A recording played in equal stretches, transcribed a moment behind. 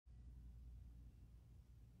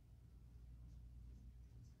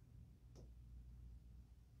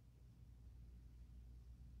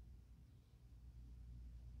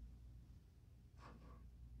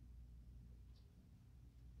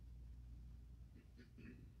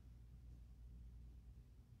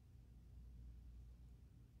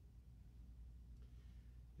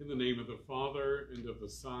In the name of the Father, and of the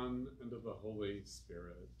Son, and of the Holy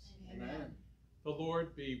Spirit. Amen. The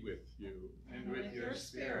Lord be with you. And with your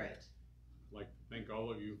spirit. I'd like to thank all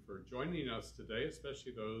of you for joining us today,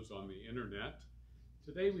 especially those on the internet.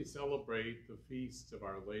 Today we celebrate the feast of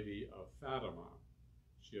Our Lady of Fatima.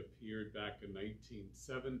 She appeared back in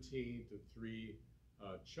 1917 to three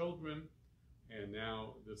children, and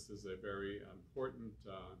now this is a very important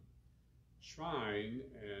shrine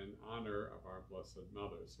and honor of our Blessed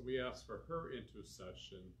Mother. So we ask for her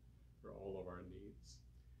intercession for all of our needs.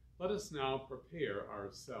 Let us now prepare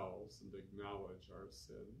ourselves and acknowledge our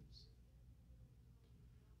sins.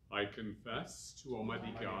 I confess to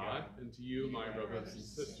Almighty God and to you, my brothers and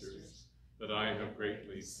sisters, that I have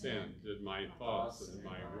greatly sinned in my thoughts and in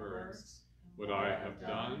my words, what I have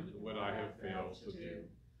done and what I have failed to do,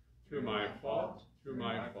 through my fault, through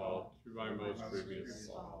my most grievous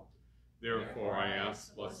fault. Therefore I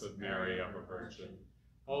ask Blessed Mary, ever Virgin,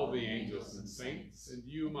 all the angels and saints, and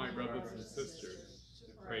you, my brothers and sisters,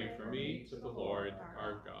 to pray for me to the Lord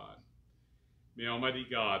our God. May Almighty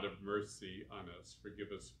God of mercy on us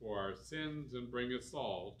forgive us for our sins and bring us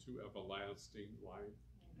all to everlasting life.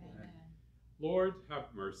 Amen. Lord, have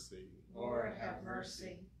mercy. Lord, have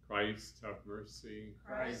mercy. Christ, have mercy.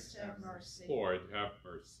 Christ, have mercy. Lord, have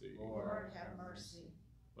mercy. Lord, have mercy.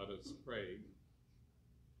 Let us pray.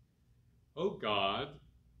 O God,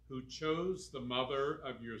 who chose the mother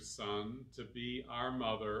of your Son to be our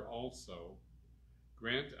mother also,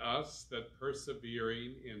 grant us that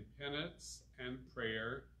persevering in penance and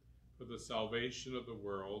prayer for the salvation of the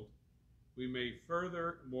world, we may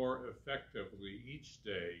further more effectively each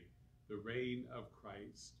day the reign of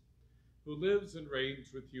Christ, who lives and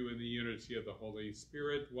reigns with you in the unity of the Holy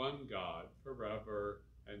Spirit, one God, forever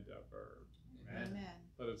and ever. Amen.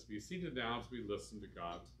 Let us be seated now as we listen to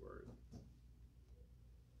God's word.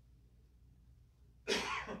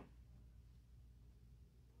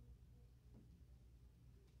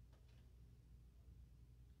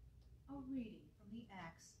 A reading from the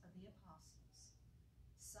Acts of the Apostles.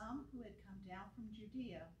 Some who had come down from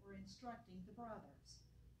Judea were instructing the brothers,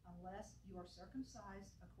 unless you are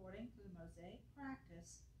circumcised according to the Mosaic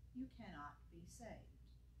practice, you cannot be saved.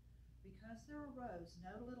 Because there arose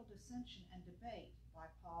no little dissension and debate by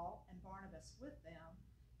Paul and Barnabas with them,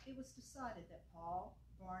 it was decided that Paul,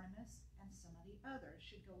 Barnabas, and some of the others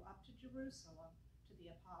should go up to Jerusalem to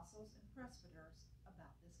the apostles and presbyters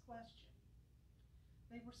about this question.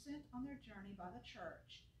 They were sent on their journey by the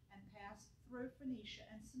church and passed through Phoenicia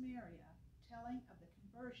and Samaria, telling of the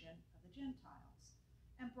conversion of the Gentiles,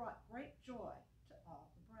 and brought great joy to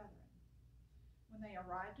all the brethren. When they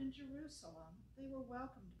arrived in Jerusalem, they were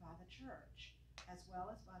welcomed by the church, as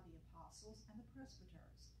well as by the apostles and the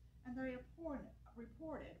presbyters, and they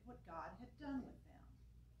reported what God had done with them.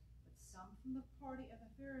 But some from the party of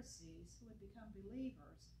the Pharisees who had become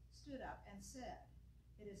believers stood up and said,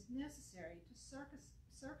 "It is necessary to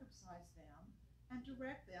circumcise them and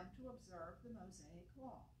direct them to observe the Mosaic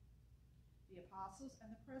law." The apostles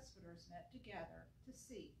and the presbyters met together to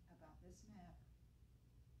see about this matter.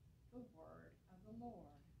 The word of the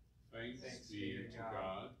Lord. Thanks be to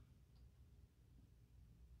God.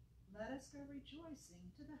 Let us go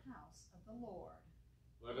rejoicing to the house of the Lord.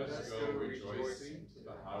 Let us go rejoicing to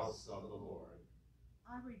the house of the Lord.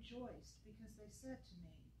 I rejoiced because they said to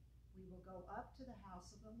me, "We will go up to the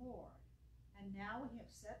house of the Lord." And now we have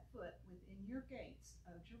set foot within your gates,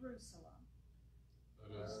 O Jerusalem.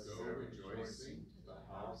 Let us go rejoicing to the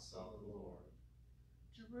house of the Lord.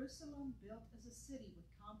 Jerusalem built as a city with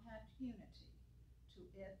compact unity. To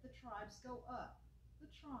it the tribes go up, the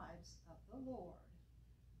tribes of the Lord.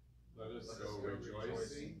 Let us go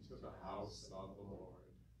rejoicing to the house of the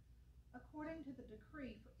Lord. According to the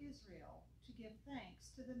decree for Israel, to give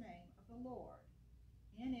thanks to the name of the Lord.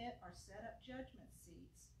 In it are set up judgment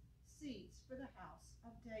seats, seats for the house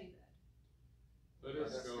of David. Let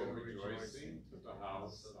us go rejoicing to the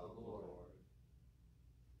house of the Lord.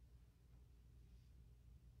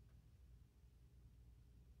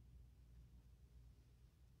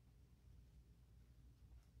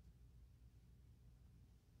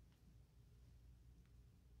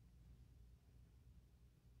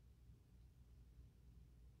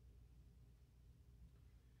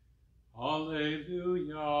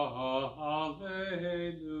 Alleluia, alleluia,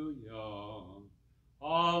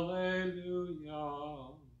 alleluia,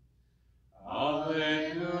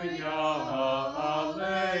 alleluia,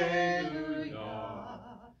 alleluia,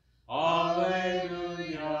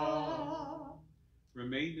 alleluia.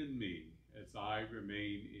 Remain in me as I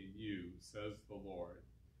remain in you, says the Lord.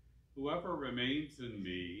 Whoever remains in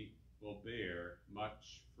me will bear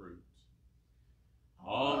much fruit.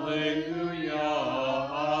 Alleluia,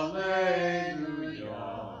 alleluia,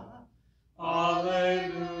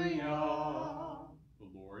 alleluia. The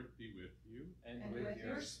Lord be with you. And with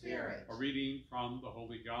your spirit. A reading from the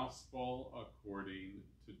Holy Gospel according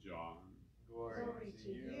to John. Glory to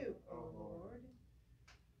you, O Lord.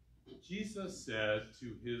 Jesus said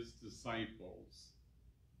to his disciples,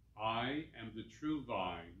 I am the true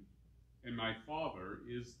vine, and my Father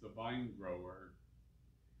is the vine grower.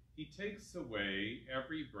 He takes away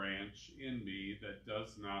every branch in me that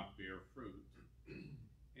does not bear fruit,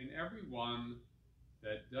 and every one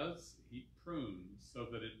that does he prunes so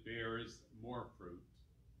that it bears more fruit.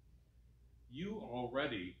 You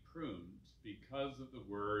already pruned because of the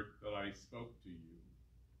word that I spoke to you.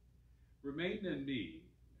 Remain in me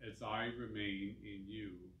as I remain in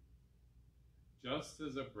you. Just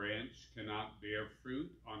as a branch cannot bear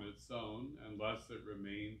fruit on its own unless it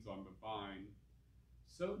remains on the vine,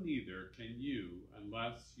 so neither can you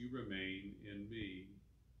unless you remain in me.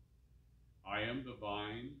 I am the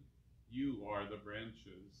vine, you are the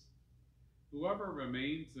branches. Whoever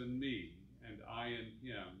remains in me and I in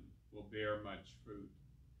him will bear much fruit,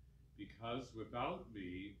 because without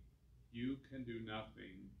me you can do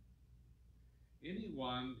nothing.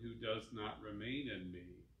 Anyone who does not remain in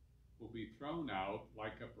me will be thrown out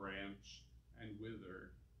like a branch and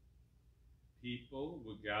wither. People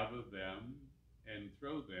will gather them and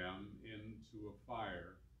throw them into a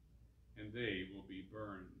fire, and they will be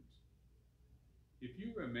burned. If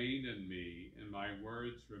you remain in me and my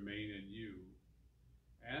words remain in you,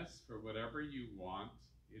 ask for whatever you want,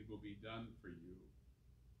 it will be done for you.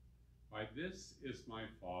 By this is my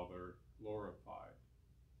Father glorified,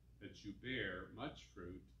 that you bear much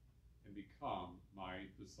fruit and become my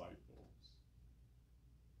disciples.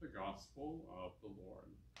 The Gospel of the Lord.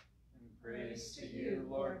 And praise to you,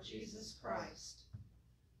 Lord Jesus Christ.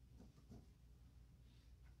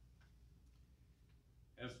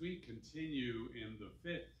 As we continue in the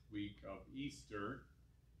 5th week of Easter,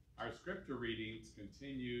 our scripture readings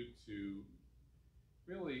continue to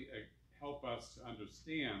really help us to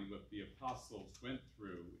understand what the apostles went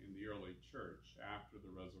through in the early church after the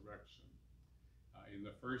resurrection. In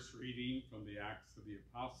the first reading from the Acts of the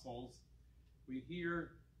Apostles, we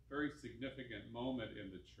hear a very significant moment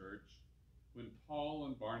in the church when Paul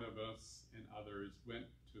and Barnabas and others went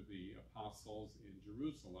to the apostles in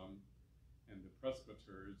Jerusalem and the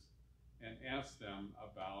presbyters and asked them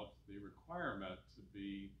about the requirement to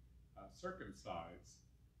be circumcised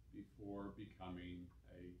before becoming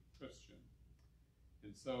a Christian.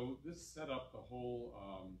 And so this set up the whole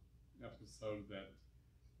episode that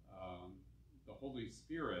the Holy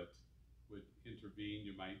Spirit would intervene,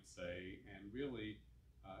 you might say, and really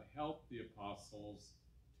help the apostles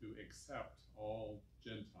to accept all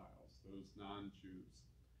Gentiles, those non-Jews,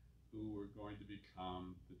 who were going to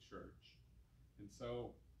become the church. And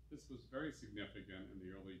so this was very significant in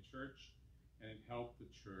the early church, and it helped the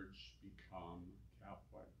church become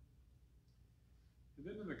Catholic. And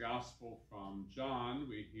then in the Gospel from John,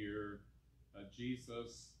 we hear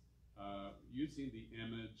Jesus using the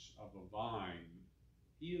image of a vine.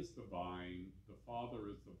 He is the vine, the Father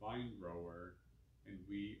is the vine grower, and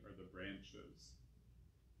we are the branches.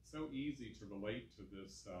 It's so easy to relate to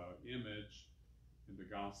this image in the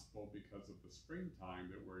Gospel because of the springtime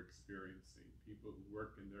that we're experiencing. People who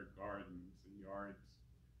work in their gardens and yards,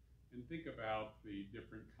 and think about the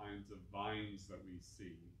different kinds of vines that we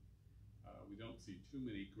see. We don't see too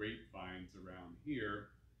many grapevines around here,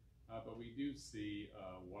 but we do see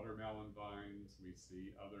watermelon vines. We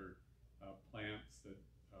see other plants that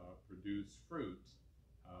produce fruit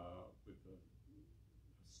with the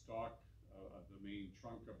stalk of the main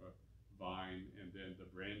trunk of a vine, and then the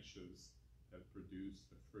branches that produce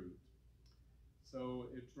the fruit. So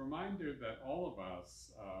it's a reminder that all of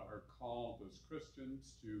us are called as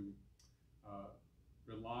Christians to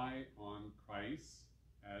rely on Christ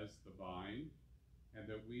as the vine, and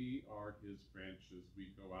that we are his branches.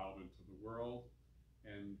 We go out into the world,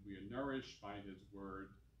 and we are nourished by his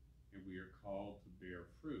word, and we are called to bear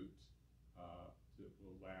fruit that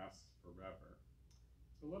will last forever.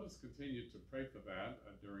 So let us continue to pray for that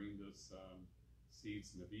during this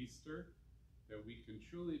season of Easter, that we can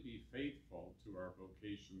truly be faithful to our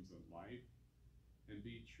vocations in life and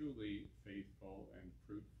be truly faithful and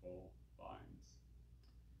fruitful vines.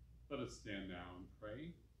 Let us stand now and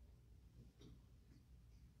pray.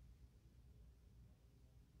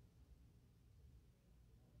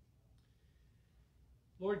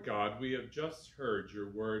 Lord God, we have just heard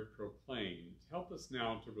your word proclaimed. Help us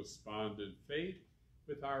now to respond in faith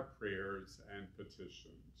with our prayers and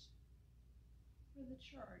petitions. For the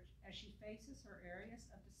Church, as she faces her areas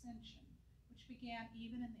of dissension, which began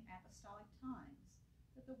even in the apostolic times,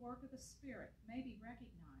 that the work of the Spirit may be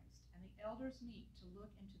recognized, and the elders meet to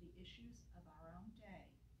look into the issues of our own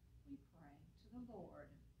day. We pray to the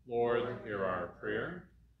Lord. Lord, hear our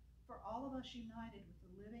prayer. For all of us united with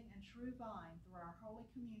the living and true vine through our holy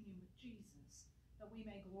communion with Jesus, that we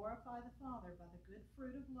may glorify the Father by the good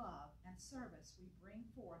fruit of love and service we bring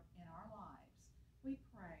forth in our lives, we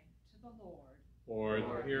pray to the Lord. Lord,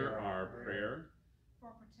 hear our prayer.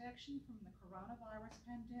 For protection from the coronavirus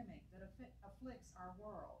pandemic that afflicts our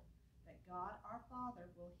world, that God our Father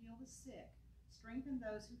will heal the sick, strengthen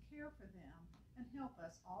those who care for them, and help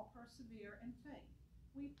us all persevere in faith,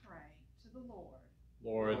 we pray to the Lord.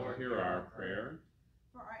 Lord, hear our prayer.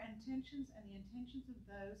 For our intentions and the intentions of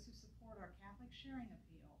those who support our Catholic sharing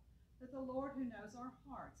appeal, that the Lord who knows our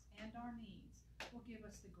hearts and our needs will give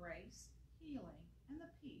us the grace, healing, and the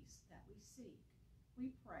peace that we seek, we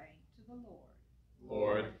pray to the Lord.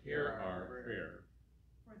 Lord, hear our prayer.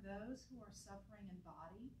 For those who are suffering in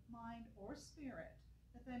body, mind, or spirit,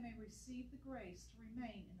 that they may receive the grace to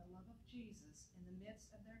remain in the love of Jesus in the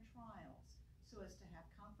midst of their trials, so as to have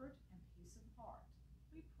comfort and peace of heart,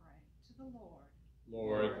 we pray to the Lord.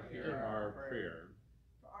 Lord, hear our prayer.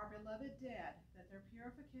 For our beloved dead, that their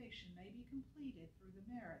purification may be completed through the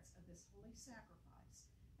merits of this holy sacrifice,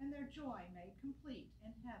 and their joy made complete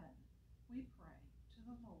in heaven, we pray to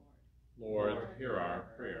the Lord. Lord, hear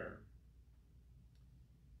our prayer.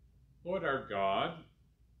 Lord our God,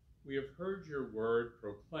 we have heard your word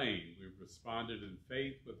proclaimed. We've responded in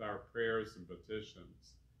faith with our prayers and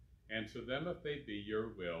petitions, and to them, if they be your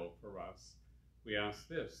will for us, we ask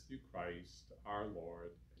this through Christ our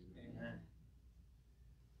Lord. Amen. Amen.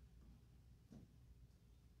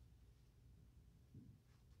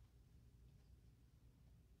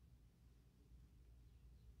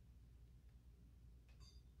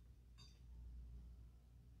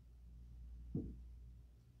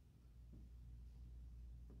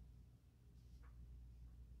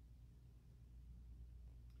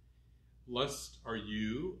 Blessed are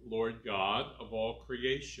you, Lord God of all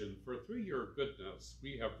creation, for through your goodness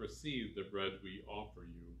we have received the bread we offer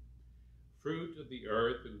you. Fruit of the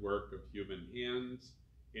earth and work of human hands,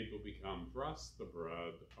 it will become for us the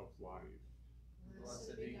bread of life.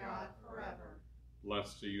 Blessed be God forever.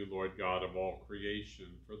 Blessed are you, Lord God of all creation,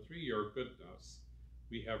 for through your goodness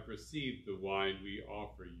we have received the wine we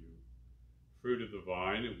offer you. Fruit of the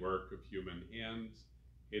vine and work of human hands,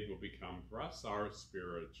 it will become for us our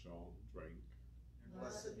spiritual drink.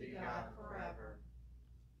 Blessed be God forever.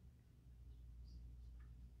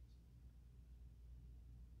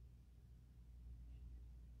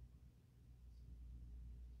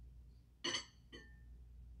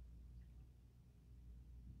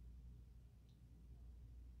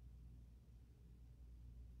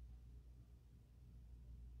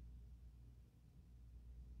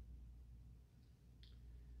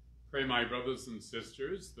 Pray, my brothers and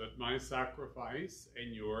sisters, that my sacrifice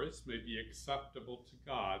and yours may be acceptable to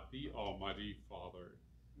God, the Almighty Father.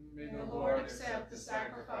 May the Lord accept the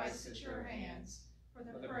sacrifice at your hands, for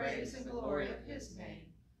the praise and glory of his name,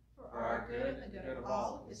 for our good and the good of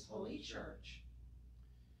all of his holy church.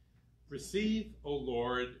 Receive, O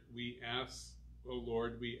Lord, we ask,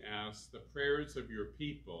 the prayers of your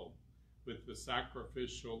people with the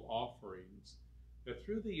sacrificial offerings, that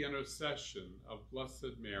through the intercession of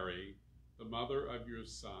Blessed Mary, the mother of your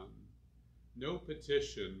Son, no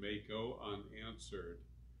petition may go unanswered,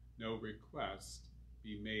 no request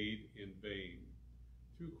be made in vain.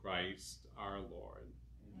 Through Christ our Lord.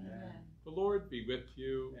 Amen. The Lord be with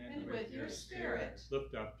you. And with your spirit.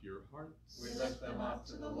 Lift up your hearts. We lift them up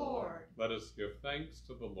to the Lord. Let us give thanks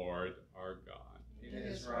to the Lord our God. It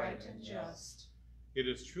is right and just. It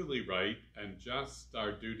is truly right and just,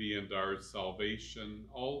 our duty and our salvation,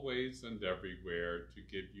 always and everywhere, to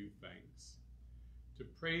give you thanks, to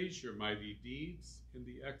praise your mighty deeds in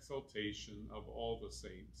the exaltation of all the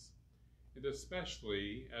saints, and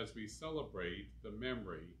especially as we celebrate the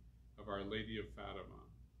memory of Our Lady of Fatima,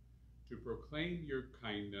 to proclaim your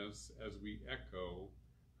kindness as we echo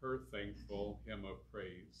her thankful hymn of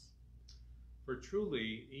praise. For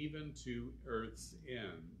truly, even to earth's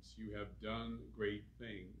ends, you have done great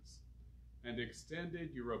things, and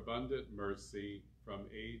extended your abundant mercy from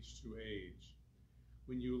age to age.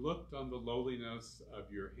 When you looked on the lowliness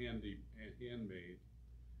of your handmaid,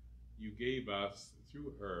 you gave us,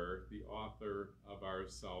 through her, the author of our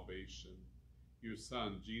salvation, your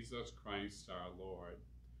Son, Jesus Christ our Lord.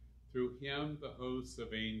 Through him, the host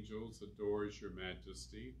of angels adores your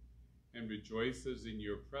majesty, and rejoices in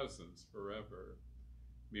your presence forever.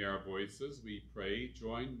 May our voices, we pray,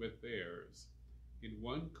 join with theirs in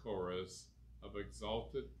one chorus of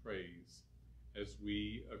exalted praise as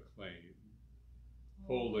we acclaim.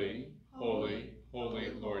 Holy, holy,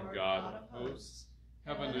 holy Lord God of hosts,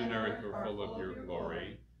 heaven and earth are full of your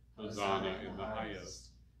glory. Hosanna in the highest.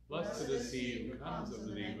 Blessed is he who comes in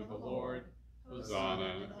the name of the Lord.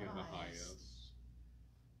 Hosanna in the highest.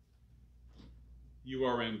 You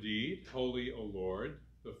are indeed holy, O Lord,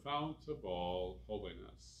 the fount of all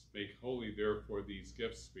holiness. Make holy, therefore, these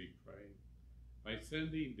gifts, we pray, by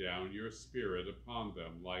sending down your Spirit upon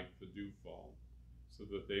them like the dewfall, so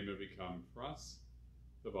that they may become for us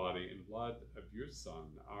the body and blood of your Son,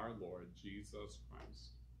 our Lord Jesus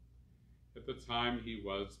Christ. At the time he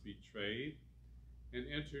was betrayed and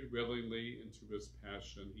entered willingly into his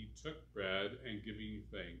passion, he took bread and giving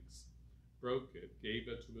thanks, broke it, gave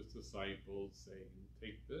it to his disciples, saying,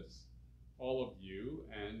 "Take this, all of you,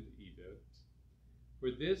 and eat it.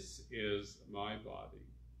 For this is my body,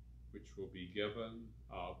 which will be given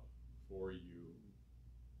up for you."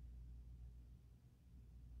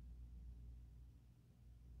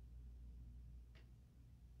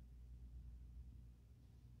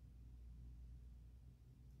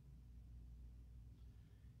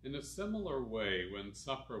 In a similar way, when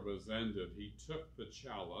supper was ended, he took the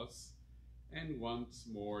chalice, and once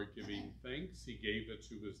more giving thanks, he gave it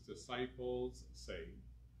to his disciples, saying,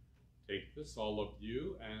 "Take this, all of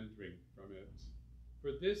you, and drink from it.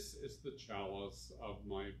 For this is the chalice of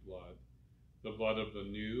my blood, the blood of the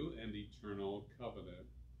new and eternal covenant.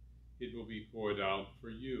 It will be poured out for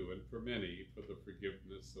you and for many for the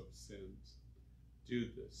forgiveness of sins.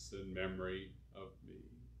 Do this in memory of me."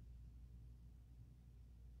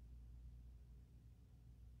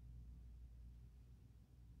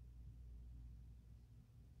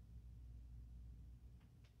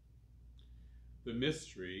 The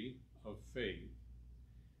mystery of faith.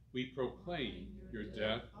 We proclaim your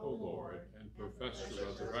death, O Lord, and profess your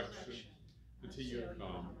resurrection until you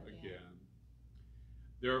come again.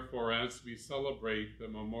 Therefore, as we celebrate the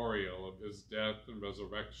memorial of his death and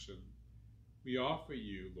resurrection, we offer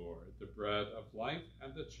you, Lord, the bread of life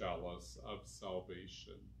and the chalice of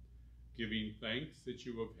salvation, giving thanks that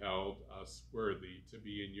you have held us worthy to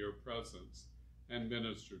be in your presence and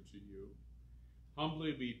minister to you.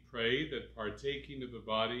 Humbly we pray that, partaking of the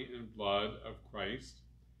body and blood of Christ,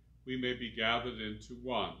 we may be gathered into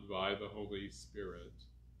one by the Holy Spirit.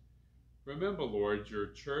 Remember, Lord,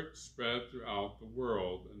 your church spread throughout the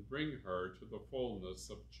world, and bring her to the fullness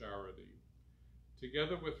of charity.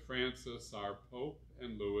 Together with Francis, our Pope,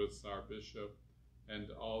 and Louis, our Bishop,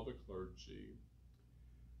 and all the clergy.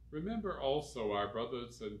 Remember also our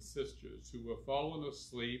brothers and sisters who have fallen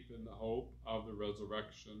asleep in the hope of the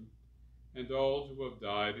resurrection, and all who have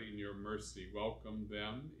died in your mercy. Welcome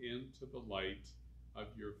them into the light of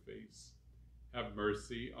your face. Have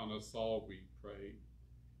mercy on us all, we pray,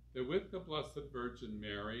 that with the Blessed Virgin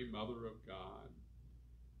Mary, Mother of God,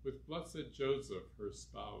 with blessed Joseph, her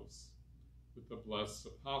spouse, with the blessed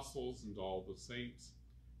apostles and all the saints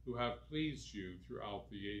who have pleased you throughout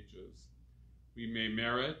the ages, we may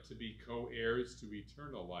merit to be co-heirs to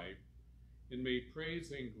eternal life, and may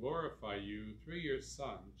praise and glorify you through your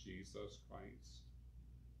Son, Jesus Christ.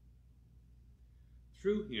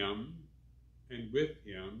 Through him, and with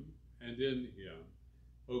him, and in him,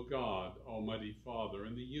 O God, Almighty Father,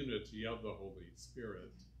 in the unity of the Holy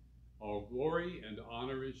Spirit, all glory and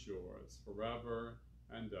honor is yours forever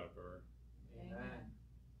and ever.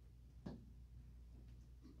 Amen.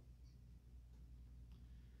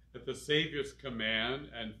 At the Savior's command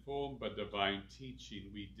and formed by divine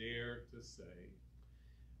teaching, we dare to say,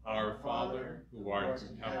 Our Father, who art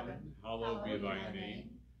in heaven, hallowed be thy name.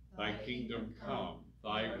 Thy kingdom come,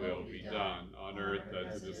 thy will be done, on earth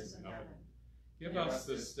as it is in heaven. Give us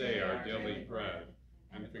this day our daily bread,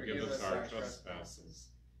 and forgive us our trespasses,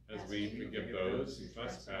 as we forgive those who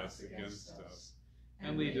trespass against us.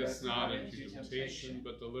 And lead us not into temptation,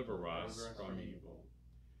 but deliver us from evil.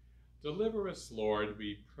 Deliver us, Lord,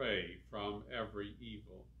 we pray, from every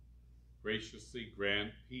evil. Graciously grant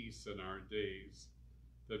peace in our days,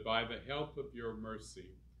 that by the help of your mercy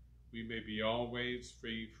we may be always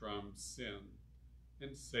free from sin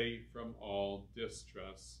and safe from all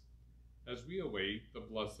distress, as we await the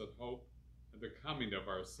blessed hope and the coming of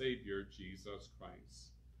our Savior, Jesus Christ.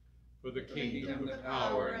 For the kingdom, the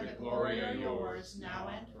power, and the glory are yours, now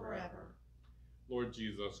and forever. Lord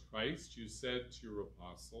Jesus Christ, you said to your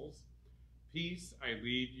apostles, Peace I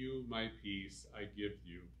leave you, my peace I give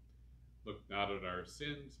you. Look not on our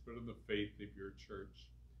sins, but on the faith of your church,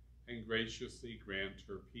 and graciously grant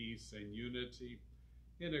her peace and unity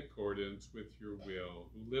in accordance with your will,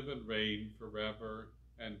 who live and reign forever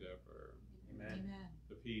and ever. Amen.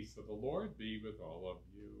 The peace of the Lord be with all of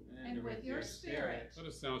you. And with your spirit. Let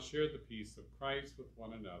us now share the peace of Christ with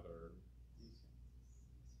one another.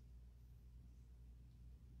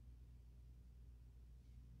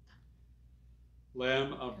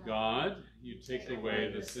 Lamb of God, you take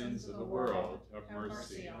away the sins of the world, have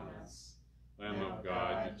mercy on us. Lamb of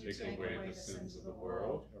God, you take away the sins of the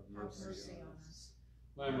world, have mercy on us.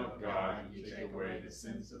 Lamb of God, you take away the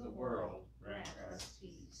sins of the world, grant us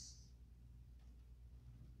peace.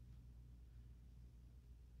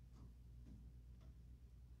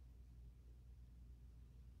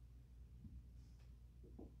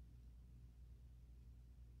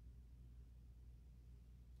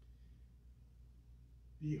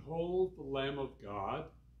 Behold the Lamb of God.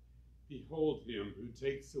 Behold him who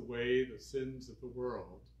takes away the sins of the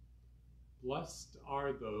world. Blessed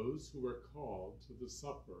are those who are called to the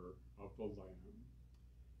supper of the Lamb.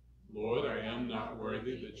 Lord, I am not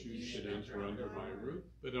worthy that you should enter under my roof,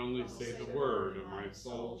 but only say the word, and my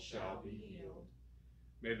soul shall be healed.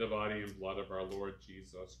 May the body and blood of our Lord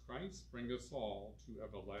Jesus Christ bring us all to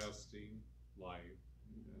everlasting life.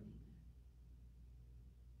 Amen.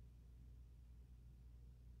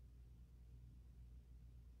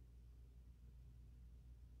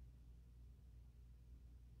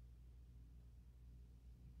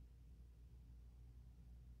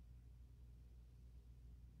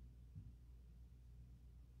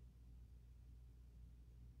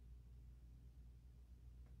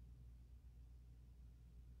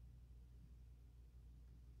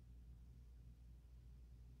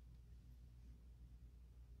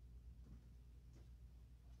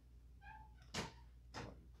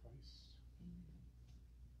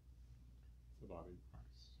 The body of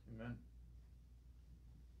Christ. Amen.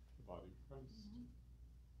 The body of Christ.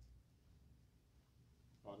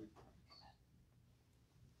 The body of Christ.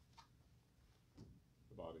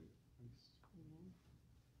 The body of Christ.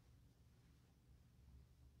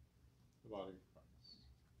 The body of Christ.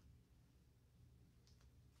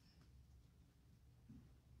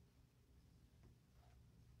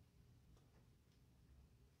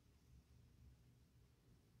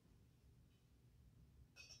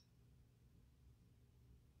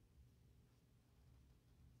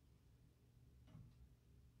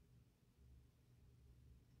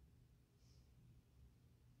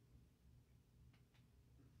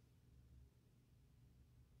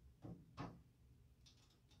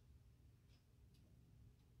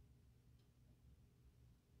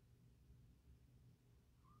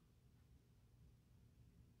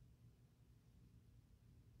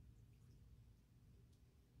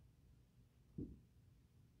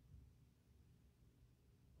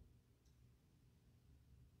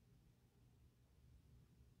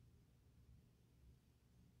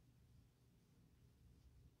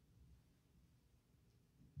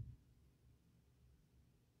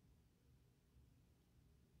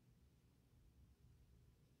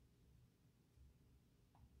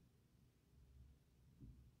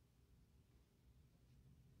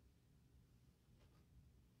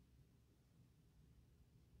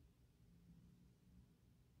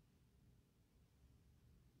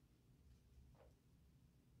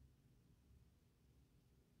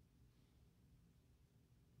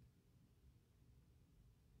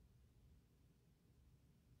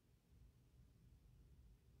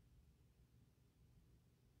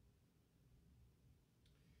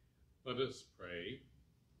 Let us pray.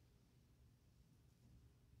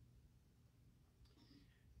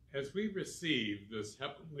 As we receive this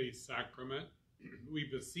heavenly sacrament, we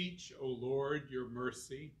beseech, O Lord, your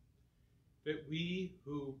mercy, that we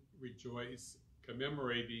who rejoice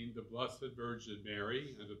commemorating the Blessed Virgin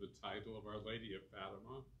Mary under the title of Our Lady of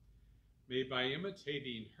Fatima, may by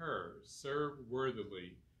imitating her serve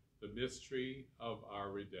worthily the mystery of our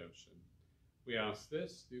redemption. We ask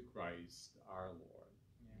this through Christ our Lord.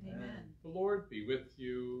 Amen. The Lord be with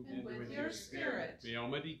you. And with your spirit. May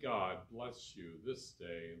Almighty God bless you this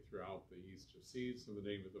day and throughout the Easter season, in the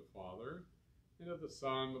name of the Father, and of the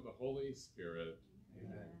Son, and of the Holy Spirit.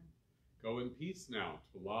 Amen. Go in peace now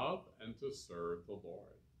to love and to serve the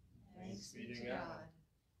Lord. Thanks be to God.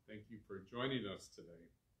 Thank you for joining us today.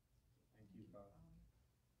 Thank you, God.